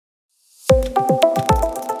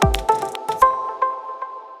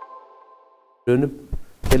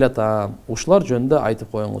үйрөнүп келатам. Ушулар жөнүндө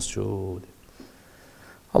айтып коюңузчу.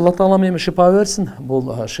 Аллах Таала мени шифа берсин.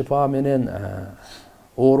 Бул шифа менен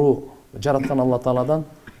оору жараткан Аллах Тааладан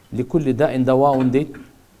ликулли даин даваун дейт.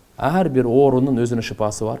 Ар бир оорунун өзүнүн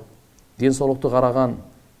шифасы бар. Ден соолукту караган,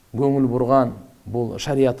 көңүл бурган бул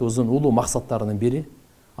шариятыбыздын улуу максаттарынын бири.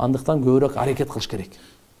 Андыктан көбүрөөк аракет кылыш керек.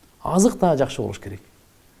 Азык да жакшы болуш керек.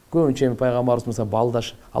 Көбүнчө пайгамбарыбыз мисалы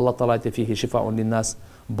балдаш Аллах Таала айтты фихи шифаун линнас.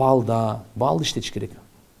 Балды иштетиш керек.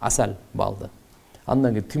 Асал балды.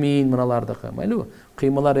 Андан кийин тимин мыналардыкы, майлыбы?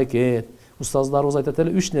 Кыймыл аракет. Устаздарыбыз айтат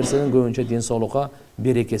эле 3 нерсенин көбүнчө ден соолукка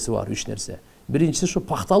берекеси бар, 3 нерсе. Биринчиси ушу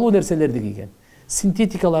пакталуу нерселерди кийген.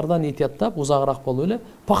 Синтетикалардан этияттап, узагыраак болуп эле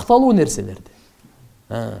пакталуу нерселерди.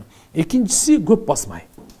 Экинчиси көп басмай.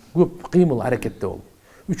 Көп кыймыл аракетте болуп.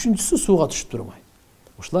 Үчүнчүсү сууга түшүп турмай.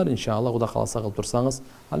 Ушулар иншалла Кудай кааласа кылып турсаңыз,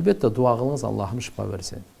 албетте дуа кылыңыз, Аллахым шифа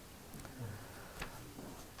берсин.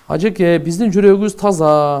 Ажеке, биздин жүрөгүбүз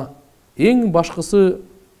таза. Эң башкысы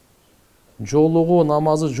жолугу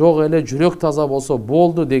намазы жок эле жүрөк таза болсо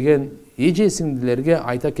болду деген эже сиңдилерге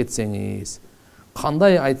айта кетсеңиз.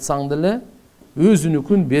 Кандай айтсаң деле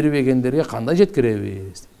өзүнүкүн бербегендерге кандай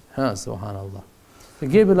жеткиребиз? Субханаллах.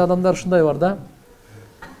 Кээ бир адамдар ушундай бар да.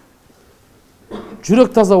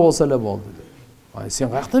 Жүрөк таза болсо эле болду.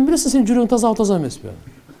 Сен каяктан билесиң сен жүрөгүң таза эмеспи?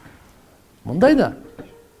 Мындай да.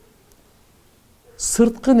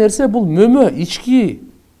 Сырткы нерсе бул мөмө, ички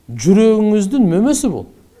жүрөгүңүздүн мөмөсү бул.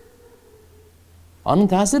 Анын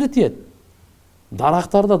таасири тиет.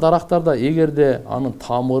 Дарактарда эгерде анын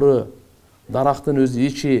тамыры, дарактын өзү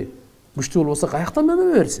ичи күчтүү болбосо каяктан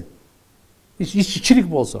мөмө берсин? Ичи чирик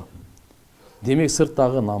болсо. Демек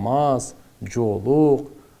сырттагы намаз,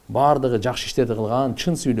 жоолук, бардыгы жакшы иштерди кылган,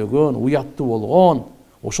 чын сүйлөгөн, уяттуу болгон,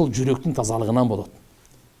 ошол жүрөктүн тазалыгынан болот.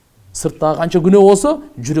 Сырттагы канча күнөө болсо,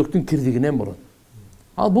 жүрөктүн кирдигинен болот.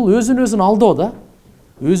 Ал бул өзүн алдоо да.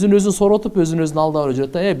 Өзүн соротуп, өзүн алдап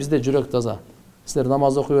жүрөт да, бизде жүрөк таза. Силер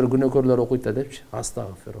намаз окуй бер, күнөөкөрлөр окуйт да депчи.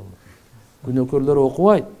 Астагфирулла. Күнөөкөрлөр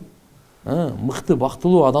окубайт. Мыкты,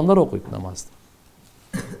 бактылуу адамдар окуйт намазды.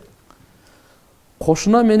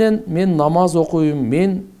 Кошуна менен мен намаз окуйм,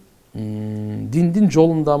 мен диндин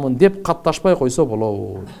жолундамын деп катташпай койсо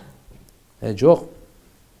болобу? Жок.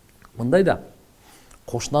 Мындай да.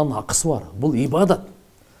 Кошунанын акысы бар. Бул ибадат.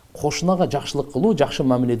 Кошунага жакшылык кылуу, жакшы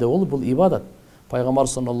мамиледе болуу бул ибадат. Пайгамбар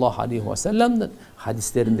саллаллаху алейхи ва салламдын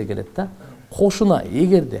хадистеринде келет да. Кошуна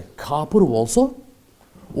эгерде капыр болсо,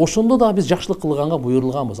 ошондо да биз жакшылык кылганга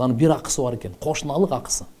буйрулганбыз. Анын бир акысы бар экен, кошуналык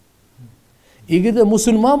акысы. Эгерде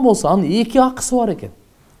мусулман болсо, анын 2 акысы бар экен.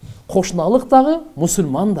 Кошуналык дагы,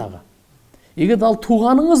 мусулман дагы. Эгерде ал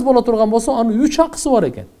тууганыңыз боло турган болсо, анын 3 акысы бар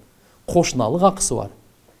экен. Кошуналык акысы бар.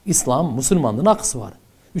 Ислам, мусулмандын акысы бар.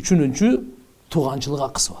 Үчүнчү тууганчылык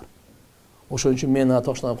акысы бар. Ошон үчүн мен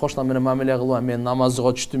кошунам менен мамиле кылбайм, мен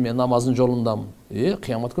намазга түштүм, мен намаздын жолундамын.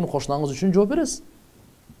 Кыямат күнү кошунаңыз үчүн жооп бересиз.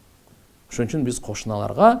 Ошон үчүн биз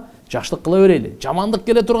кошуналарга жакшылык кыла берели. Жамандык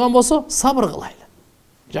келе турган болсо, сабыр кылайлы.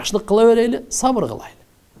 Жакшылык кыла берели, сабыр кылайлы.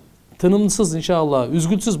 Тынымсыз иншалла,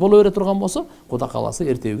 үзгүлсүз боло бере турган болсо, Кудай кааласа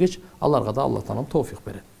эртеби кеч аларга да Аллах Таалам тоофик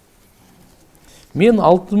берет. Мен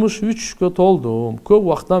 63-кө толдум. Көп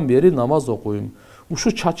убакыттан бери намаз окуйм.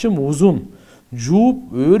 Ушу чачым узун.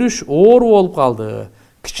 Жууп, өрүш оор болуп калды.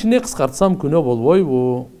 Кичине кыскартсам күнөө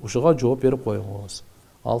болбойбу? Ушуга жооп берип коюңуз.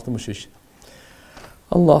 63.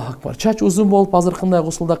 Аллах акбар. Чач узун болуп азыркындай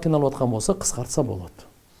гусулда кыйналып аткан болсо, кыскартса болот.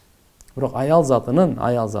 Бирок аял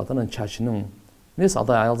затынын чачынын эмес,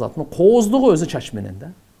 аял затынын кооздугу өзү чач менен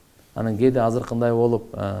да. Анан кээде азыркындай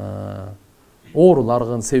болуп,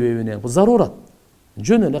 оорулардын себебинен бул зарурат.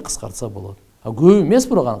 Жөн эле кыскартса болот. Көп эмес,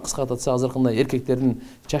 бирок аны кыскартса азыркындай эркектердин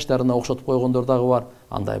чачтарына окшотуп койгондор дагы бар.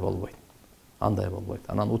 Андай болбойт.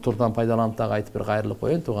 Анан утурдан пайдаланып дагы айтып бир кайрылып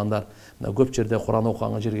коеюн, туугандар. Көп жерде Куран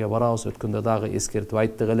окуганга жерге барабыз, өткөндө дагы эскертип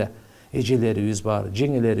айттык эле. Эжелерибиз бар,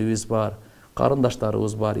 жеңелерибиз бар,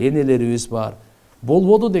 карындаштарыбыз бар, энелерибиз бар.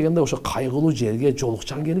 Болбоду дегенде ошо кайгылуу жерге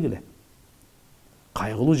жолукчан келгиле.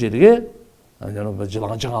 Кайгылуу жерге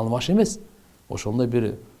жаңылмаш эмес. Ошондой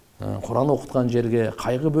бир Куран окуткан жерге,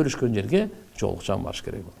 кайгы бөлүшкөн жерге жолукчан барыш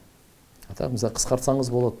керек болот. Атак мисалы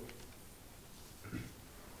кыскартсаңыз болот.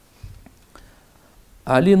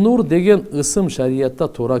 Али Нур деген ысым шариятта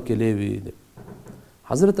туура келеби деп.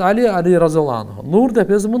 Хазрет Али разияллаху анху. Нур деп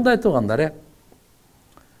өзү мындай айтгандар,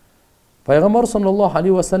 Пайгамбар саллаллаху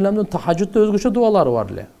алейхи ва салламдын тахажжудта өзгөчө дуалары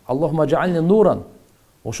бар эле. Аллахумма жаални нуран.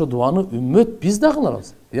 Ошо дуаны үммөт биз да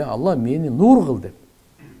кылабыз. Алла мени нур кыл деп.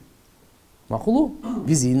 Макулу,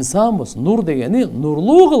 биз инсанбыз. Нур дегени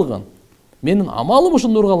нурлуу кылгын. Менин амалым ушу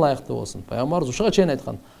нурга ылайыктуу болсун. Пайгамбарыбыз ушуга чейин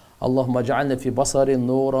айткан. Аллахумма джа'ална фи басари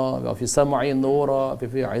нура, ва фи самаи нура, ва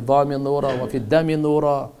фи идами нура, ва фи дами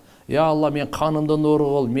нура. Я Алла, мен канымды нур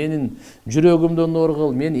кыл, менин жүрөгүмдү нур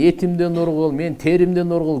кыл, мен этимди нур кыл, мен теримди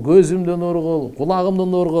нур кыл, көзүмдү нур кыл, кулагымды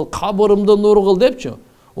нур кыл, кабырымды нур кыл депчи.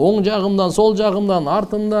 Оң жагымдан, сол жагымдан,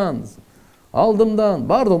 артымдан, алдымдан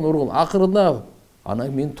баардыгын нур кыл. Акырында ана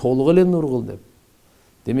мен толук эле нур кыл деп.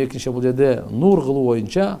 Демекинче бул жерде нур кылуу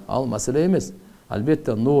боюнча ал маселе эмес.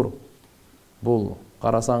 Албетте нур бул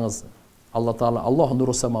карасаңыз Аллах Таала Аллах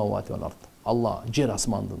нуру самавати вал ард. Алла жер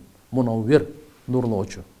асмандын мунаввир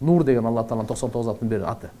нурлоочу. Нур деген Аллах Тааланын 99 аттын бири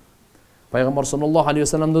аты. Пайгамбар саллаллаху алейхи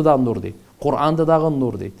вассаламды да нур дейт. Куранды дагы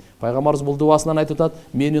нур дейт. Пайгамбарыбыз бул дуасынан айтып атат,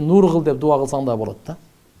 мени нур кыл деп дуа кылсаң да болот да.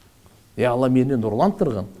 Алла мени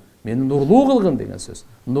нурлантыргын, мени нурлуу кылгын деген сөз.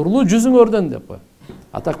 Нурлуу жүзүңөрдөн деп кой.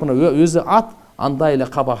 Атак мына өзү ат андай эле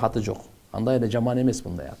кабахаты жок. Андай эле жаман эмес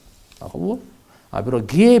мындай ат. Акылбы? А бирок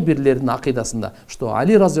кээ бирлердин акыйдасында, что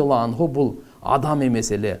Али разияллаху анху бул адам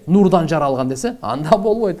эмес эле, нурдан жаралган десе, анда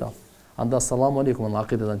болбойт ал. Анда ассаламу алейкум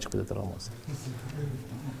акыйдадан чыгып кете турган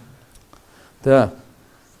болсо.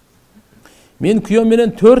 Мен күйөөм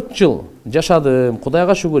менен 4 жыл жашадым.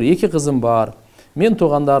 Кудайга шүгүр, 2 кызым бар. Мен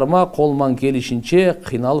туугандарыма колуман келишинче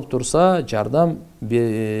кыйналып турса, жардам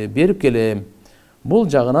берип келем. Бул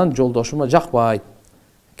жагынан жолдошума жакпайт.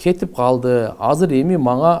 Кетип калды. Азыр эми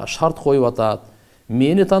мага шарт коюп атат.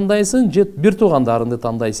 Мени тандайсың, же бир туугандарыңды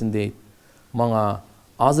тандайсың дейт. Мага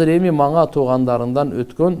азыр эми мага туугандарымдан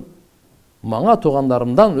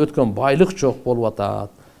өткөн байлык жок болуп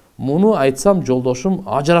атат. Муну айтсам жолдошум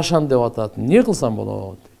ажырашам деп атат. Не кылсам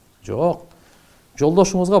болот? Жок.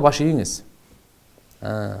 Жолдошуңузга баш ийиңиз.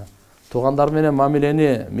 Туугандар менен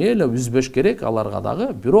мамилени мейли үзбөш керек аларга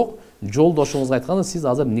дагы, бирок жолдошуңузга айтканда сиз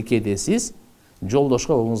азыр никедесиз,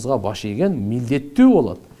 жолдошко оңуңузга баш ийген милдеттүү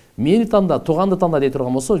болот. Мени танда, тууганды танда дей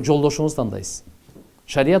турган болсо, жолдошуңузду тандайсыз.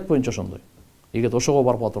 Шарият боюнча ошондой. Эгер ошого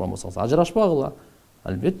барып кала турган болсоңуз, ажырашпагыла.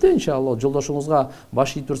 Албетте, иншалла, жолдошуңузга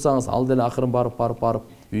баш ийип турсаңыз, ал деле акырын барып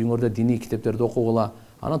үйүңөрдө диний китептерди окугула.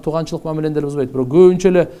 Анан тууганчылык мамилелерди бузбайт. Бирок көбүнчө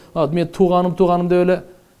эле мен тууганым деп эле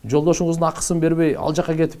жолдошуңуздун акысын бербей, ал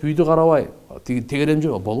жака кетип үйдү карабай, тегерем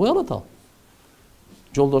жок болбой калат ал.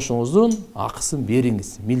 Жолдошуңуздун акысын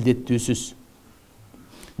бериңиз, милдеттүүсүз.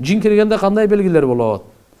 Жин киргенде кандай белгилер болот?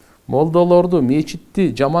 Молдолорду,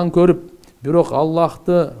 мечитти жаман көрүп, бирок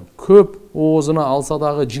Аллахты көп оозуна алса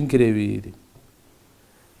дагы жин киреби?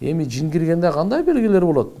 Эми жин киргенде кандай белгилер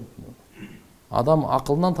болот? Адам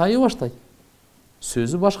акылынан тайы баштайт.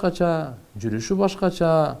 Сөзү башкача, жүрүшү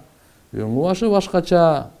башкача, өңү башы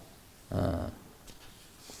башкача.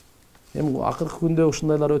 Эми акыркы күндө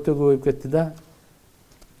ушундайлар өтө көбөйүп кетти да.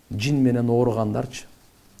 Жин менен ооругандарчы.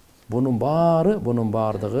 Бунун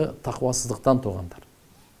баардыгы таквасыздыктан туугандар.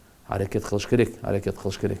 Аракет кылыш керек.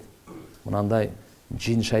 Мынандай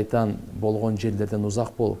жин шайтан болгон жерлерден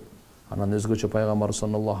узак болуп, анан өзгөчө пайгамбар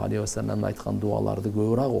саллаллаху алейхи вассалам айткан дуаларды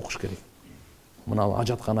көбүрөөк окуш керек. Мына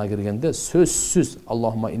ажатканага киргенде сөзсүз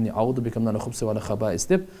Аллахумма инни ауду бика минал хубси вал хабаис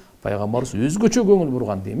деп пайгамбарыбыз өзгөчө көңүл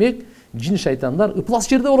бурган. Демек, жин шайтандар ыплас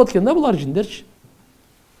жерде болот экен да булар жиндерчи.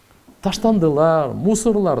 Таштандылар,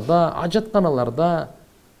 мусорларда, ажатканаларда.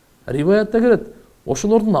 Риваятта келет,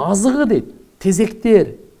 ошолордун азыгы дейт,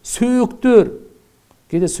 тезектер, сөөктөр.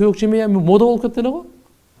 Кээде сөөк жемей мода болуп кетти эле го.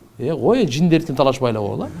 Кой жиндердин талашпай эле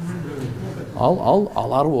койгула.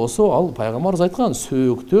 Алар болсо, ал пайгамбарыбыз айткан,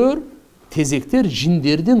 сөөктөр, тезектер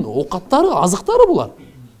жиндердин оокаттары, азыктары булар.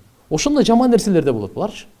 Ошондой жаман нерселерде болот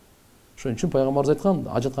буларчы. Ошон үчүн пайгамбарыбыз айткан,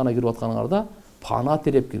 ажатканага кирип атканыңарда пана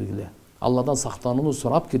тереп киргиле. Алладан сактанууну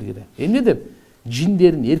сурап киргиле. Эмне деп?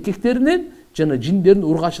 Жиндердин эркектеринен жана жиндердин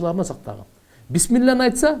ургачыларынан сактаган. Бисмиллахны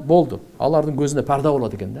айтса, болду. Алардын көзүнө парда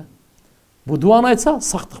болот экен да. Бу дуаны айтса,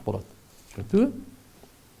 сактык болот. Түшүндүңбү?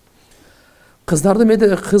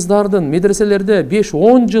 Кыздардын медреселерде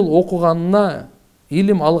 5-10 жыл окуганына,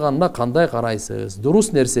 илим алганына кандай карайсыз?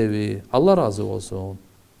 Дурус нерсеби? Алла разы болсун.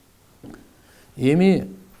 Эми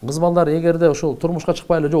кыз балдар эгерде ошол турмушка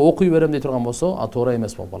чыкпай эле жок окуй берем дей турган болсо, а туура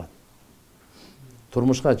эмес болуп калат.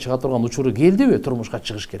 Турмушка чыга турган учуру келдиби? Турмушка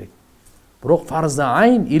чыгыш керек. Бирок фарзы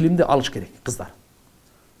айын илимди алыш керек кыздар.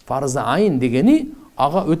 Фарзы айын дегени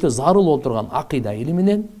ага өтө зарыл болуп турган акыйда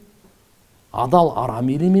илиминен, адал арам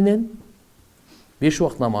илиминен, 5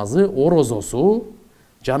 убакыт намазы, орозосу,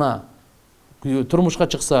 жана турмушка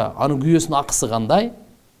чыкса, анын күйөөсүнүн акысы кандай?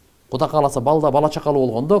 Кудай кааласа бала чакалуу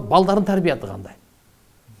болгондо балдардын тарбияты кандай?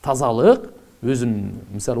 Тазалык, өзүнүн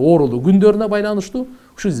мисалы оорулуу күндөрүнө байланыштуу,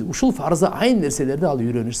 ушул фарзы айын нерселерди ал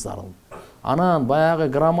үйрөнүш зарыл. Анан баягы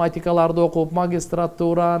грамматикаларды окуп,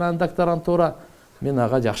 магистратура, анан докторантура, мен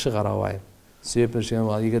ага жакшы карабайм. Себеби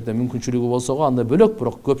эгерде мүмкүнчүлүгү болсо анда бөлөк,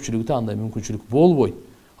 бирок көпчүлүктө андай мүмкүнчүлүк болбойт.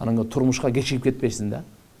 анан турмушка кечигип кетпейсиң да.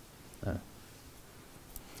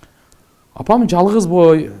 Апам жалгыз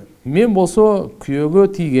бой, мен болсо күйөөгө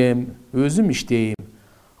тийгем, өзүм иштейм.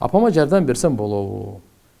 Апама жардам берсем болобу?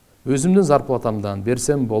 Өзүмдүн зарплатамдан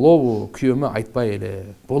берсем болобу? Күйөөмө айтпай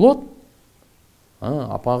эле болот.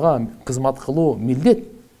 Апага кызмат кылуу милдет.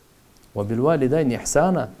 Ва бил валидайни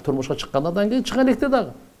ихсана. Турмушка чыккандан кийин чыга электе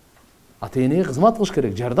дагы. Ата-энеге кызмат кылыш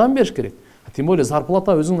керек, жардам бериш керек. Тем более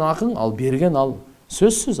зарплата өзүңдүн акың, ал берген, ал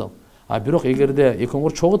сөзсүз ал. Бирок эгерде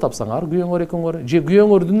экөөңөр чогуу тапсаңар, күйөөңөр экөөңөр, же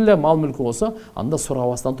күйөөңөрдүн эле мал мүлкү болсо, анда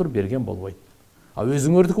сурабастан туруп берген болбойт.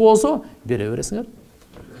 Өзүңөрдүкү болсо, бере бересиңер.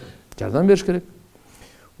 Жардам бериш керек.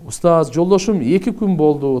 Устаз, жолдошум 2 күн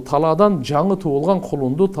болду, талаадан жаңы туулган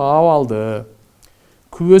кулунду таап алды.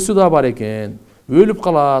 Күбөсү да бар экен, өлүп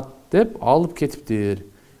калат деп алып кетиптир.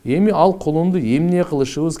 Эми ал кулунду эмне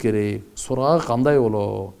кылышыбыз керек? Сурагы кандай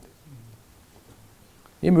болот?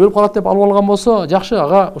 Эми өлүп калат деп алып алган болсо, жакшы,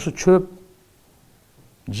 ага ушу чөп,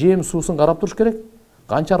 жем, суусун карап туруш керек.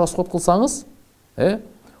 Канча расход кылсаңыз,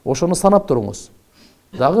 ошону санап туруңуз.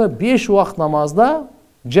 Дагы 5 убакыт намазда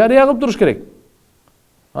жарыя кылып туруш керек.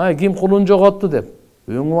 Ким кулун жоготту деп,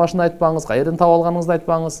 өңү башын айтпаңыз, кайерден таап алганыңызды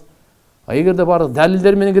айтпаңыз. Эгерде бар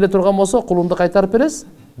далилдер менен келе турган болсо, кулунду кайтарып бересиз.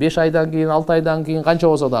 5 айдан кийин, 6 айдан кийин канча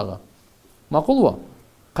болсо дагы. Макулбу?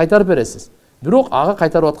 Кайтарып бересиз. Бирок ага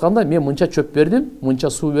кайтарып атканда мен мынча чөп бердим, мынча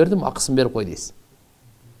суу бердим, акысын берип кой дейсиз.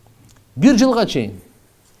 1 жылга чейин.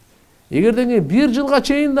 Эгерден кийин 1 жылга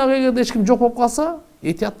чейин дагы эгерде эч ким жок болуп калса,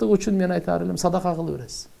 этияттык үчүн мен айтар элем, садака кылып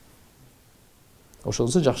бересиз.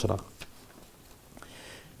 Ошонусу жакшыраак.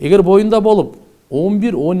 Эгер боюнда болуп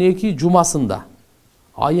 11-12 жумасында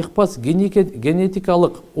айыкпас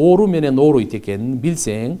генетикалык оору менен ооруйт экенин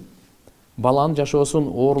билсең, баланын жашоосун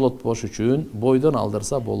оорулотпош үчүн бойдон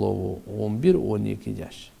алдырса болобу 11-12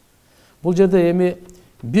 жаш. Бул жерде эми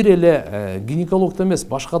бир эле гинекологдон эмес,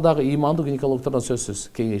 башка дагы ыймандуу гинекологдордон сөзсүз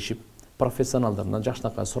кеңешип, профессионалдардан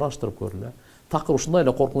жакшынакай сураштырып көрүлө. Такыр ушундай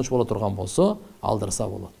эле коркунуч боло турган болсо, алдырса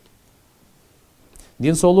болот.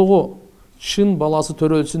 Ден соолугу чын баласы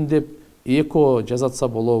төрөлсүн деп эко жасатса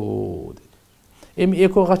болобу дейт. Эми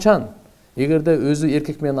эко качан? Эгерде өзү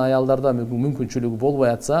эркек менен аялдарда мүмкүнчүлүгү болбой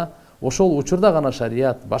атса, ошол учурда гана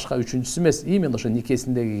шарият башка үчүнчүсү эмес, именно ошо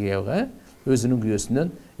никесиндеги күйөөгө өзүнүн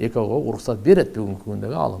күйөөсүнөн экого уруксат берет бүгүнкү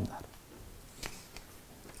күндөгү алымдар.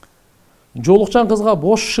 Жолукчан кызга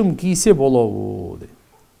бош шым кийсе болобу дейт.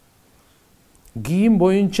 Кийим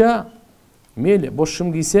боюнча мейли бош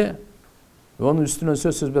шым кийсе, онун үстүнөн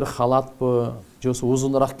сөзсүз бир халатпы, же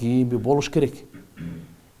узунураак кийимби болуш керек.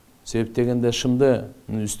 Себеп дегенде шымды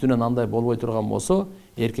үстүнөн андай болбой турган болсо,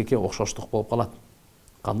 эркекке окшоштук болуп калат.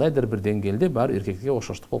 Кандайдыр бир деңгээлде бар эркекке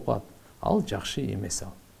окшоштук болуп калат. Ал жакшы эмес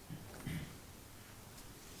ал.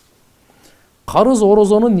 Карыз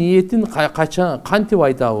орозонун ниетин кантип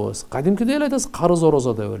айтабыз? Кадимкидей эле айтасыз, карыз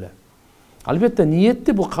орозо деп эле. Албетте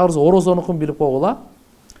ниетти бул карыз орозонукун билип койгула.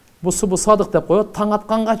 Бул садык деп коет, таң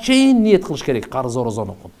атканга чейин ниет кылыш керек карыз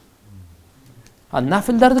орозонукун.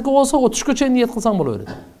 Нафилдердики болсо, о түшкө чейин ниет кылсаң боло берет.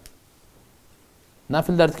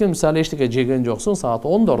 Нафилдердики мисалы эчтеке жеген жоксуң, саат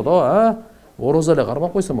 10-дордо, орозо эле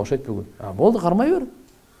кармап койсоң бошойт бүгүн. Болду, кармай бер.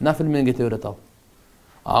 Нафил менен кете берет ал.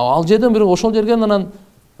 Ал жерден бир ошол жерген анан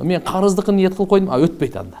мен карыздыкын ниет кылып койдум,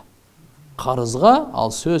 өтпөйт анда. Карызга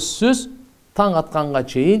ал сөзсүз таң атканга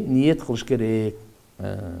чейин ниет кылыш керек.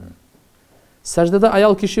 Саждада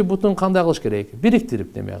аял киши бутун кандай кылыш керек?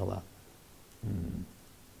 Бириктирип неме кылат.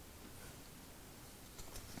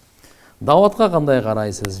 Даватка кандай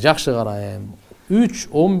карайсыз? Жакшы карайм. 3,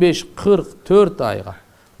 15, 44 айга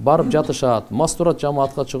барып жатышат, мастурат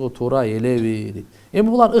жамаатка чыгуу туура элеби дейт. Эми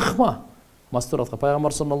булар ыкма. Мастуратка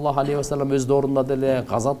пайгамбар саллаллаху алейхи ва саллям өз доорунда деле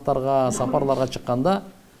газаттарга, сапарларга чыкканда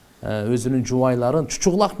өзүнүн жубайларын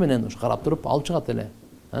чучугулак менен карап туруп алып чыгат эле.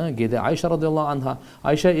 Кээде Айша радыйаллаху анха,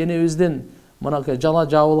 Айша энебиздин мынакей жала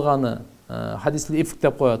жабылганы хадисли ифк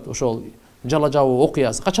деп коет, ошол жала жабуу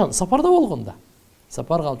окуясы качан? Сапарда болгондо.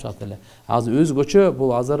 Сапарга алып чыгат эле. Азыр өзгөчө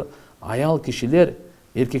бул азыр аял кишилер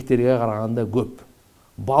эркектерге караганда көп.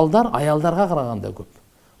 Балдар аялдарга караганда көп.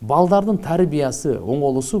 Балдардын тарбиясы,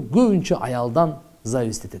 оңолусу көбүнчө аялдан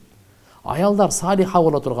зависит этет. Аялдар салиха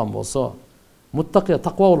боло турган болсо, муттакия,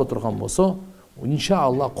 таква боло турган болсо,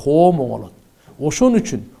 иншаалла коом оңолот. Ошон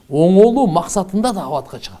үчүн оңолуу максатында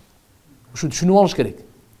даватка чыгат. Ушу түшүнүп алыш керек.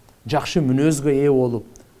 Жакшы мүнөзгө ээ болуп,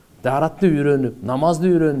 дааратты үйрөнүп, намазды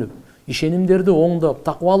үйрөнүп, ишенимдерди оңдоп,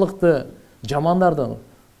 таквалыкты, жамандарды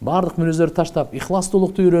бардык мүнөздөрдү таштап,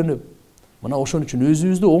 ихластуулукту үйрөнүп, мына ошон үчүн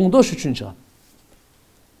өзүбүздү оңдош үчүн чыгат.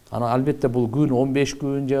 Ана албетте бул күн 15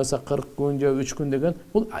 күн же 40 күн же 3 күн деген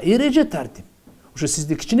бул эреже тартип. Ушу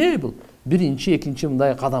сизди кичине бул биринчи, экинчи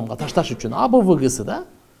мындай кадамга ташташ үчүн АБВГсы да.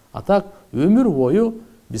 А так өмүр бою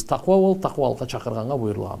биз таква болуп таквалыкка чакырганга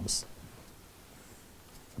буйрулганбыз.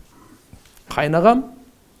 Кайнагам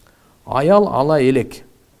аял ала элек.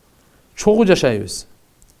 Чогуу жашайбыз.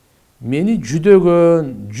 Мени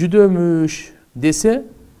жүдөмүш десе,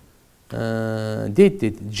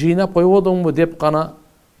 дейт, жыйнап койбодуңбу деп гана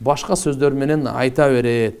башка сөздөр менен айта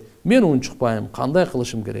берет. Мен унчукпайм, кандай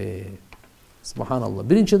кылышым керек? Субханалла.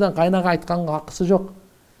 Биринчиден кайнага айтканга акысы жок.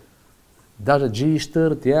 Даже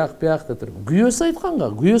жыйыштыр, тияк деп туруп. Күйөөсү айтканга,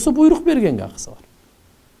 күйөөсү буйрук бергенге акысы бар.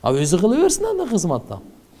 А өзү кыла берсин анда кызматта.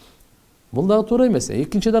 Бул дагы туура эмес.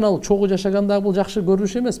 Экинчиден ал чогуу жашаганда бул жакшы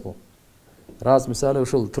көрүнүш эмес бул. Раз мисалы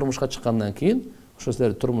ушул турмушка чыккандан кийин, ошол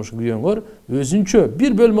силер турмуш күйөөңөр өзүнчө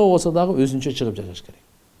бир бөлмө болсо дагы өзүнчө чыгып жашаш керек.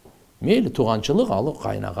 Мейли тууганчылык, ал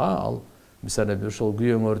кайнага, ал мисалы ушул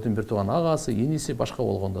күйөөңөрдүн бир тууган агасы, иниси башка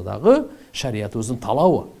болгондо дагы шариятыбыздын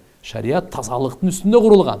талабы. Шарият тазалыктын үстүндө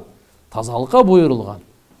курулган, тазалыкка буйрулган.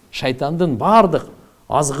 Шайтандын бардык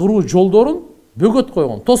азгыруу жолдорун бөгөт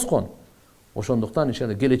койгон, тоскон. Ошондуктан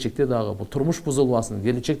иншалла келечекте дагы бул турмуш бузулбасын,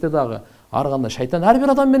 келечекте дагы ар кандай шайтан, ар бир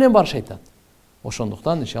адам менен бар шайтан.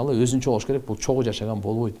 Ошондуктан иншалла өзүнчө болуш керек, бул чогуу жашаган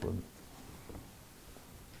болбойт бул.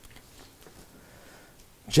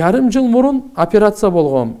 Жарым жыл мурун операция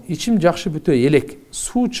болгом, ичим жакшы бүтө элек,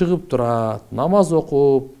 суу чыгып турат, намаз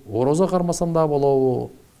окуп, орозо кармасам да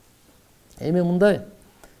болобу? Эми мындай,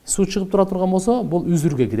 суу чыгып тура турган болсо, бул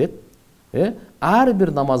үзүргө кирет. Ар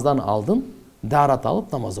бир намаздан алдын дарат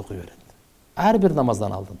алып намаз окуй берет. Ар бир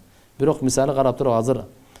намаздан алдын. Бирок мисалы карап туруп азыр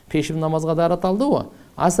пешим намазга дарат алдыбы?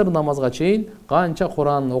 Асыр намазга чейин канча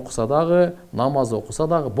Куран окуса дагы, намаз окуса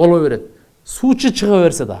дагы боло берет. Суучу чыга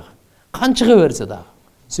берсе дагы, кан чыга берсе дагы.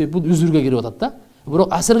 Себеби бул үзүргө кирип атат да.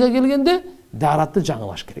 Бирок асырга келгенде даратты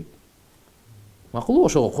жаңылаш керек. Макулбу?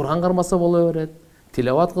 Ошого Куран кармаса боло берет.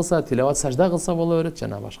 Тилават кылса, тилават сажда кылса боло берет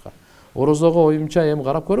жана башка. Орозого оюмча эми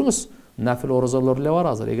карап көрүңүз. Нафил орозолор эле бар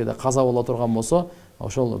азыр. Эгерде каза боло турган болсо,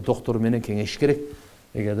 ошол доктор менен кеңешиш керек.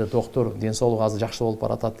 Эгерде доктор ден соолугу азыр жакшы болуп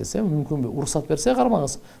баратат десе, мүмкүн уруксат берсе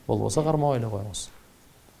кармаңыз, болбосо кармабай эле коюңуз.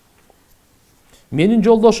 Менин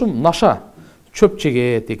жолдошум наша, чөп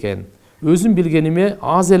жегет экен. Өзүм билгениме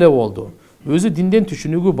аз эле болду. Өзү динден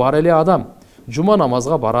түшүнүгү бар эле адам. Жума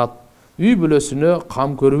намазга барат. Үй бүлөсүнө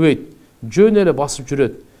кам көрбөйт. Жөн эле басып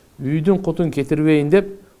жүрөт. Үйдүн кутун кетирбейин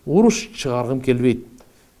деп уруш чыгаргым келбейт.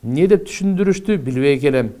 Не деп түшүндүрүштү билбей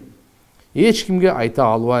келем. Эч кимге айта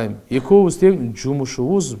албайм. Экөөбүз тең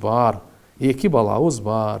жумушубуз бар. 2 балабыз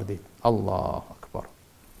бар дейт. Аллах акбар.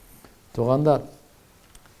 Туугандар,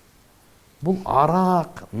 бул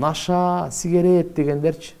арак, наша, сигарет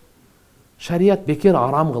дегендерчи шарият бекер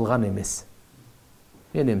арам кылган эмес.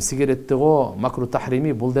 Эми сигаретти го макру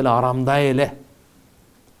тахрими бул деле арамдай эле.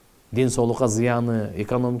 Ден соолукка зыяны,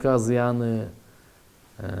 экономикага зыяны,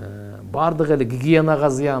 бардык эле гигиенага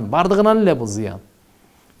зыян, бардыгынан эле бул зыян.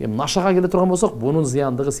 Эми нашага келе турган болсок, бунун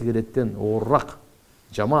зыяндыгы сигареттен оорураак,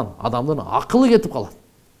 жаман, адамдын акылы кетип калат.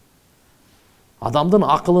 Адамдын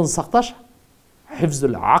акылын сакташ,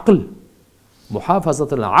 хифзул акыл,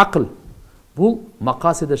 мухафазатул акыл, бул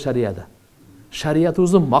макасиде шарияда.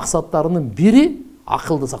 Шариятыбыздын максаттарынын бири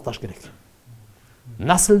акылды сакташ керек.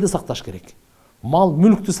 Наслды сакташ керек. Мал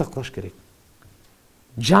мүлктү сакташ керек.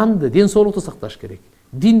 Жанды, ден соолукту сакташ керек.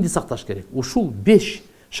 Динди сакташ керек. Ушул 5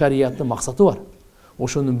 шарияттын максаты бар.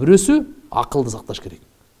 Ошонун бирөөсү акылды сакташ керек.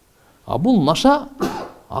 А бул наша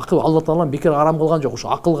акыл Аллах Таала бекер арам кылган жок. Ушу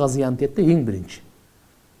акылга зыян тиет да эң биринчи.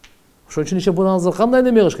 Ошон үчүн иши будан азыр кандай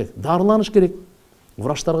неме кылыш керек? Дарыланыш керек.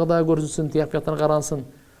 Врачтарга да көрүнсүн, тияк-бияктан карансın.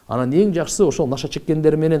 Анан эң жакшысы ошол наша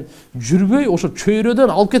чеккендер менен жүрбөй, ошо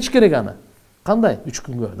чөйрөдөн алып кетиш керек аны. Кандай? 3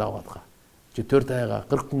 күнгө даватка. Же 4 айга,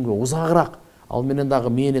 40 күнгө узагыраак. Ал менен дагы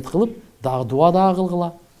мээнет кылып, дагы дуа дагы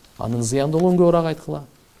кылгыла. Анын зыяндуулугун көбүрөөк айткыла.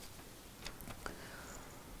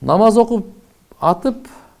 Намаз окуп атып,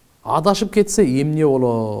 адашып кетсе эмне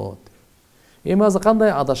болот? Эми азыр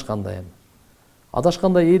кандай адашканда эми?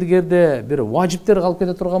 Адашканда эгерде бир важиптер калып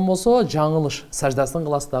кете турган болсо, жаңылыш саждасын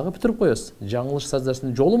кыласыз дагы бүтүрүп коесуз. Жаңылыш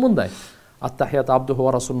саждасынын жолу мындай. Ат-тахият абдуху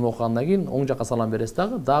ва расулун окугандан кийин оң жакка салам бересиз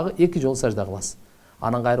дагы 2 жолу сажда кыласыз.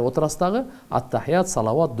 Анан кайра отурасыз дагы ат-тахият,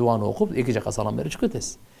 салават, дуаны окуп 2 жакка салам берип чыгып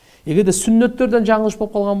кетесиз. Эгерде сүннөттөрдөн жаңылыш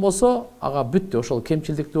болуп калган болсо, ага бүттү, ошол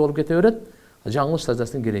кемчиликтүү болуп кете берет. Жаңылыш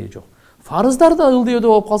саждасынын кереги жок. Фарыздарда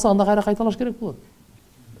ылдыйдуу болуп калса, анда кайра кайталаш керек болот.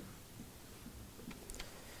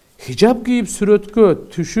 Хижаб кийип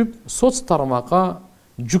сүрөткө түшүп, соц тармакка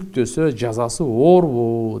жүктөсө жазасы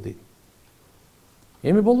оорбу дейт.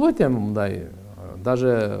 Эми болбойт эми мындай.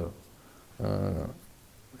 Даже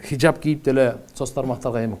хижаб кийип деле соц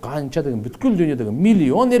тармактарга эми канча деген бүткүл дүйнөдөгү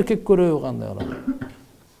миллион эркек көрөбү кандай алат.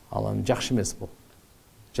 Ал эми жакшы эмес бул.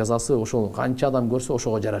 жазасы ошол канча адам көрсө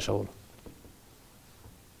ошого жараша болот.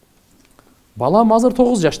 Балам азыр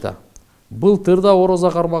 9 жашта. Былтырда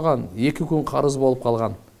ороза кармаган, 2 күн карыз болуп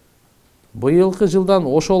калган. Быйылкы жылдан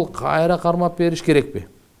ошол кайра кармап бериш керекпи?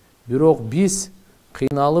 Бирок биз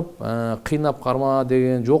кыйнап карма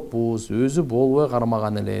деген жокпуз, өзү болбой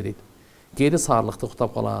кармаган эле дейт. Кээде саарлыкты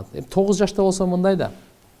уктап калат. 9 жашта болсо мындай да,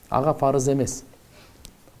 ага парыз эмес.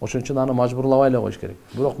 Ошон үчүн аны мажбурлабай эле коюш керек.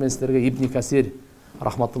 Бирок мен силерге Ибн Касир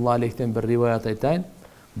рахматулла алейхтен бир риваят айтайын.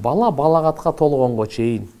 Бала балагатка толгонго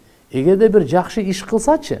чейин эгерде бир жакшы иш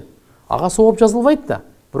кылсачы, ага сооп жазылбайт да,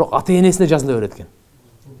 бирок ата-энесине жазыла берет экен.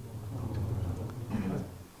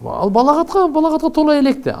 Ал балагатка тола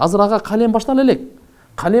электе. Азыр ага калем баштала элек.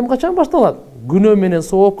 Калем качан башталат? Күнөө менен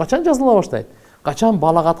сооп качан жазыла баштайт? Качан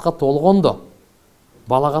балагатка толгондо,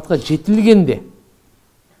 балагатка жетилгенде.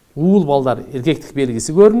 Уул балдар эркектик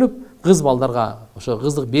белгиси көрүнүп, кыз балдарга ошо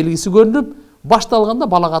кыздык белгиси көрүнүп, башталганда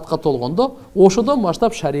балагатка толгондо, ошодон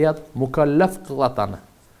баштап шарият мукаллаф кылат аны.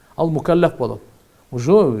 Ал мукаллаф болот.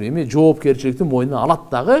 Ошо эми жоопкерчиликти мойнуна алат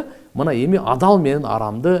дагы, мына эми адал менен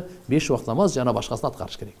арамды 5 убакыт намаз жана башкасын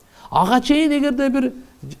аткарыш керек. Ага чейин эгерде бир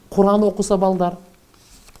Куран окуса балдар,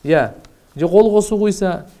 же колго суу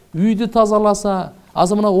куйса, үйдү тазаласа,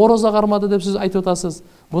 азыр мына ороза кармады деп сиз айтып атасыз.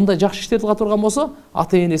 Мындай жакшы иштерди кыла турган болсо,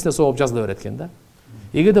 ата-энесине сооп жазыла берет экен да.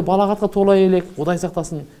 Эгерде балагатка тола элек, Кудай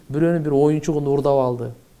сактасын, бирөөнүн бир оюнчугун урдап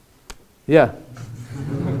алды.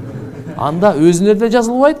 Анда өзүнө да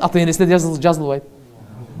жазылбайт, ата-энесине да жазылбайт.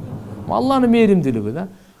 Алланын мээримдүүлүгү да.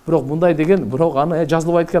 Бирок мындай деген, бирок аны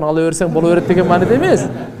жазылбайт экен, ала берсең боло берет деген мааниде эмес.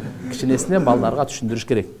 Кичинесинен балдарга түшүндүрүш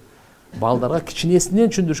керек. Балдарга кичинесинен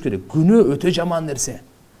түшүндүрүш керек. Күнөө өтө жаман нерсе.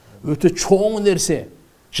 Өтө чоң нерсе.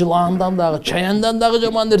 Жылаандан дагы, чаяндан дагы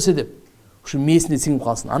жаман нерсе деп. Ушу мээсине сиңип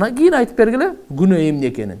калсын. Анан кийин айтып бергиле, күнөө эмне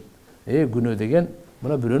экенин. Күнөө деген,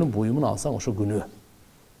 мына бирөөнүн буюмун алсаң, ошо күнөө.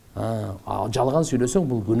 Жалган сүйлөсөң,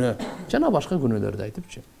 бул күнөө. Жана башка күнөөлөрдү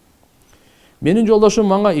айтыпчы. Менин жолдошум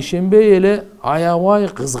мага ишенбей эле аябай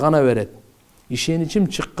кызгана берет. Ишеничинен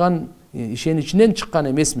чыккан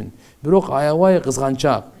эмесмин. Бирок аябай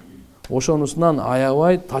кызганчаак. Ошонусунан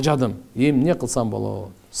аябай тажадым. Эмне кылсам болот?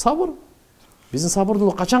 Сабыр. Биздин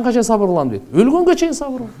сабырдуулук качан сабыр кылам дейт. Өлгөнгө чейин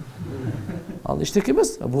сабыр. Ал эчтеке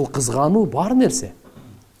эмес. Бул кызгануу бар нерсе.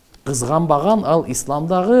 Кызганбаган ал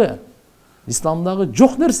исламдагы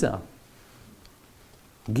жок нерсе.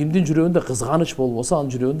 Кимдин жүрөгүндө кызганыч болбосо,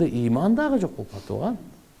 анын жүрөгүндө ыйман дагы жок болуп калат.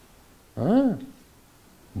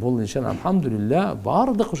 Бул иншалла алхамдулилля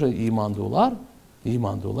бардык ошо ыймандуулар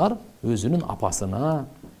өзүнүн апасына,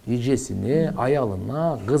 эжесине,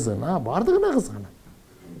 аялына, кызына, бардыгына кызганат.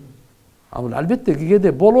 Албетте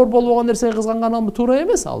кээде болбогон нерсеге кызганган туура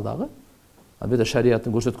эмес ал дагы. Албетте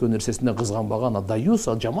шариаттын көрсөткөн нерсесине кызганбаган адаюс,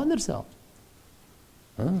 ал жаман нерсе ал.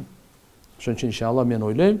 Ошон үчүн иншалла мен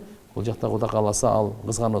ойлойм, бул жакта Кудай кааласа ал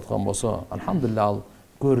кызганып аткан болсо, алхамдулилля ал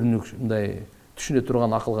көрүнүк мындай түшүнө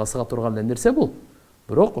турган, акылга сыга турган нерсе бул.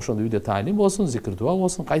 Бирок ошондо үйдө таалим болсун, зикир дуа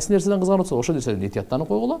болсун, кайсы нерседен кызганып атса, ошол нерседен этияттанып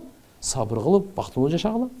койгула, сабыр кылып, бактылуу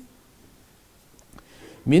жашагыла.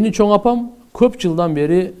 Менин чоң апам көп жылдан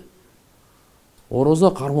бери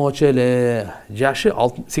орозо кармоочу эле, жашы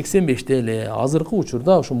 85те эле, азыркы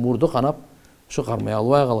учурда ошо мурду канап, ошо кармай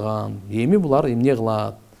албай калган. Эми булар эмне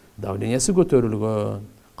кылат? Давлениясы көтөрүлгөн,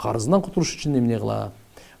 карызынан кутулуш үчүн эмне кылат?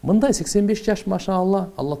 Мындай 85 жаш машаалла,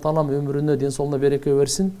 Аллах Таалам өмүрүнө, ден соолуна береке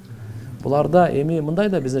берсин. Буларда эми мындай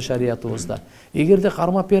да биздин шариятыбызда, эгерде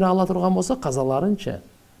кармап бере ала турган болсо, казаларынча,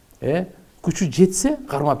 күчү жетсе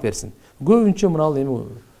кармап берсин. Көбүнчө мына эми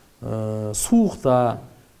суукта,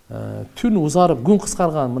 түн узарып, күн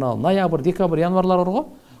кыскарган мына ноябрь, декабрь, январлар орго,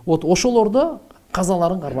 ошолордо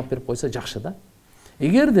казаларын кармап берип койсо жакшы да.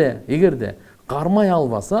 Эгерде кармай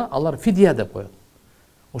албаса, алар фидия деп коет.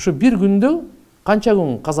 Ошо бир күндө канча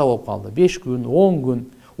күн каза болуп калды? 5 күн, 10 күн.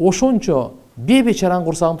 Ошончо бейбечаранын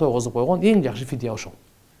курсагын тойгозуп койгон эң жакшы фидия ошол.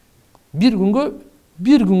 Бир күнгө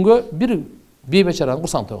бир бейбечаранын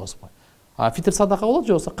курсагын тойгозуп кой. Фитр садака болот,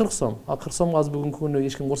 же болбосо 40 сом. 40 сомго аз бүгүнкү күнү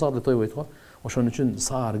эч ким курсак деле тойбойт го. Ошон үчүн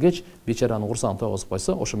саар кеч бечаранын курсагын тойгозуп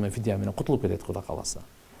койсо, ошо менен фидия менен кутулуп кетет Кудай кааласа.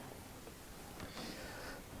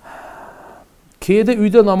 Кээде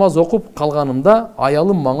үйдө намаз окуп калганымда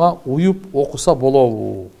аялым мага уюп окуса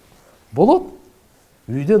болобу? Болот.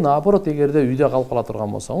 Үйдө наоборот, эгерде үйдө калып кала турган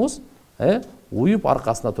болсоңуз, уюп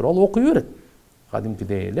аркасына туруп алып окуй берет.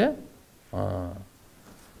 Кадимкидей эле.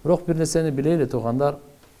 Бирок бир нерсени билели туугандар,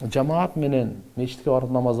 жамаат менен мечитке барып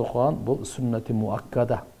намаз окуган бул суннати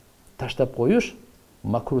муаккада. Таштап коюш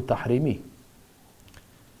макру тахрими.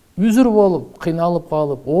 Үзүр болуп, кыйналып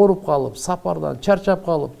калып, ооруп калып, сапардан чарчап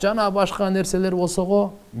калып, жана башка нерселер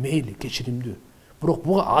болсого мейли, кечиримдүү. Бирок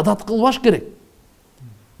буга адат кылбаш керек.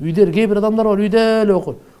 Үйдер кээ бир адамдар бар, үйдө эле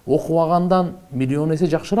окуйт. Окубагандан миллион эсе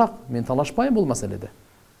жакшыраак. Мен талашпайм бул маселеде.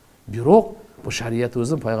 Бирок бул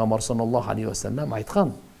шариятыбыздын пайгамбар саллаллаху алейхи ва саллям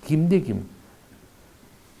айткан, кимде ким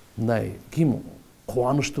мындай ким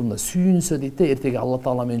кубанычтуу мындай сүйүнсө дейт да, эртеги Аллах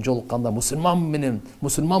Таала менен жолукканда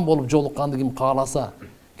мусулман болуп жолукканды ким кааласа,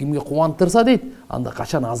 кимге кубантырса дейт, анда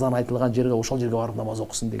качан азан айтылган жерге ошол жерге барып намаз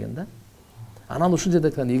окусун деген да. Анан ушул жерде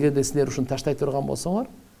айткан, эгерде силер ушуну таштай турган болсоңор,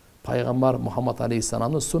 пайгамбар Мухаммад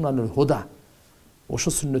алейхиссаламдын сунанул худа,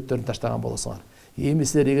 ошо сүннөттөрүн таштаган болосуңар. Эми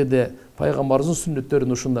силер эгерде пайгамбарыбыздын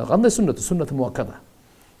сүннөттөрүн ушундай, кандай сүннөт? Сүннөтү муаккада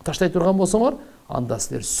таштай турган болсоңор, анда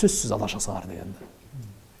силер сөзсүз адашасыңар деген да.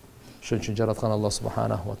 Ошон үчүн жараткан Аллах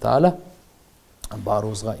субханаху ва таала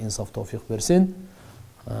баарыбызга инсаф товфик берсин.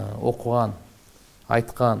 Окуган,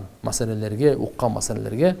 айткан маселелерге, уккан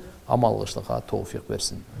маселелерге амал кылыштыкка товфик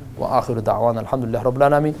берсин. Ва ахиру даъвана алхамдулиллахи раббил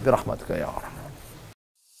аламин би рахматика я рабб.